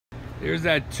There's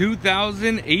that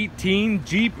 2018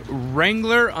 Jeep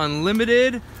Wrangler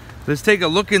Unlimited. Let's take a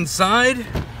look inside.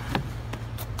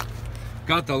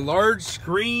 Got the large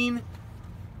screen,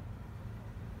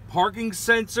 parking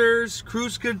sensors,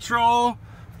 cruise control.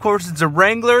 Of course, it's a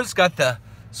Wrangler. It's got the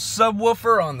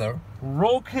subwoofer on the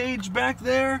roll cage back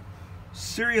there.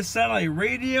 Sirius satellite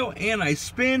radio,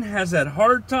 anti-spin, has that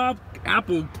hardtop,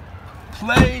 Apple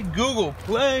Play, Google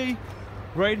Play.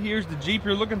 Right here's the Jeep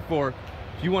you're looking for.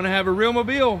 If you want to have a real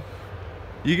mobile,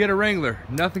 you get a Wrangler.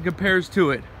 Nothing compares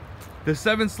to it. The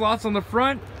 7 slots on the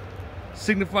front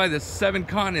signify the 7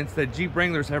 continents that Jeep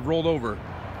Wranglers have rolled over.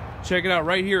 Check it out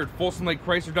right here at Folsom Lake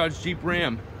Chrysler Dodge Jeep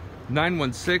Ram.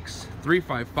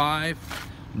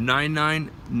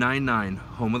 916-355-9999,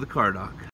 home of the car doc.